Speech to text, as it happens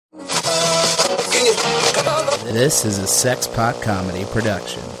This is a Sexpot comedy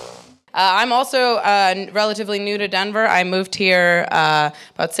production. I'm also relatively new to Denver. I moved here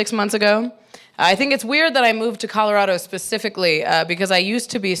about 6 months ago. I think it's weird that I moved to Colorado specifically because I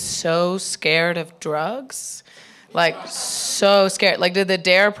used to be so scared of drugs. Like, so scared. Like, did the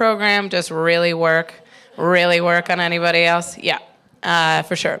DARE program just really work on anybody else? Yeah,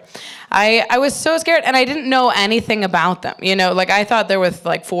 for sure. I was so scared, and I didn't know anything about them. You know, like, I thought there was,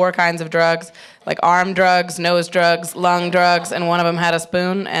 like, 4 kinds of drugs. Like arm drugs, nose drugs, lung drugs, and one of them had a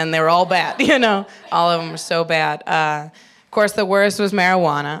spoon, and they were all bad, you know? All of them were so bad. Of course, the worst was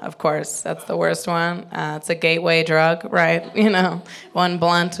marijuana, of course. That's the worst one. It's a gateway drug, right? You know, one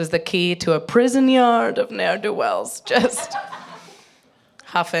blunt was the key to a prison yard of ne'er-do-wells, just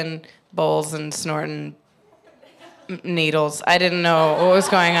huffing bowls and snorting needles. I didn't know what was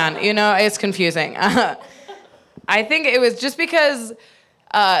going on. You know, it's confusing. I think it was just because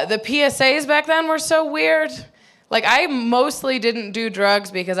the PSAs back then were so weird. Like, I mostly didn't do drugs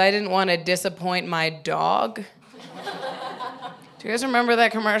because I didn't want to disappoint my dog. Do you guys remember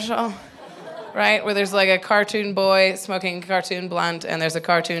that commercial? Right? Where there's like a cartoon boy smoking a cartoon blunt, and there's a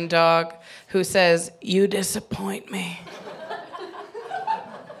cartoon dog who says, "You disappoint me."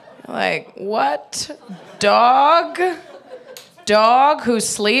 Like, what? Dog? Dog who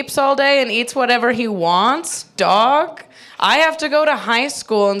sleeps all day and eats whatever he wants? Dog? I have to go to high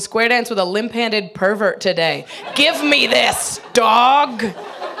school and square dance with a limp-handed pervert today. Give me this, dog!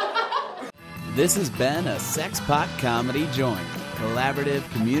 This has been a Sexpot comedy joint. Collaborative,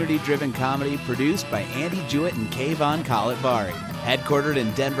 community-driven comedy produced by Andy Jewett and Kayvon Khalid-Bari. Headquartered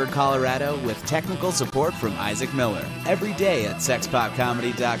in Denver, Colorado, with technical support from Isaac Miller. Every day at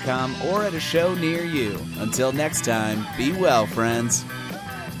sexpotcomedy.com or at a show near you. Until next time, be well, friends.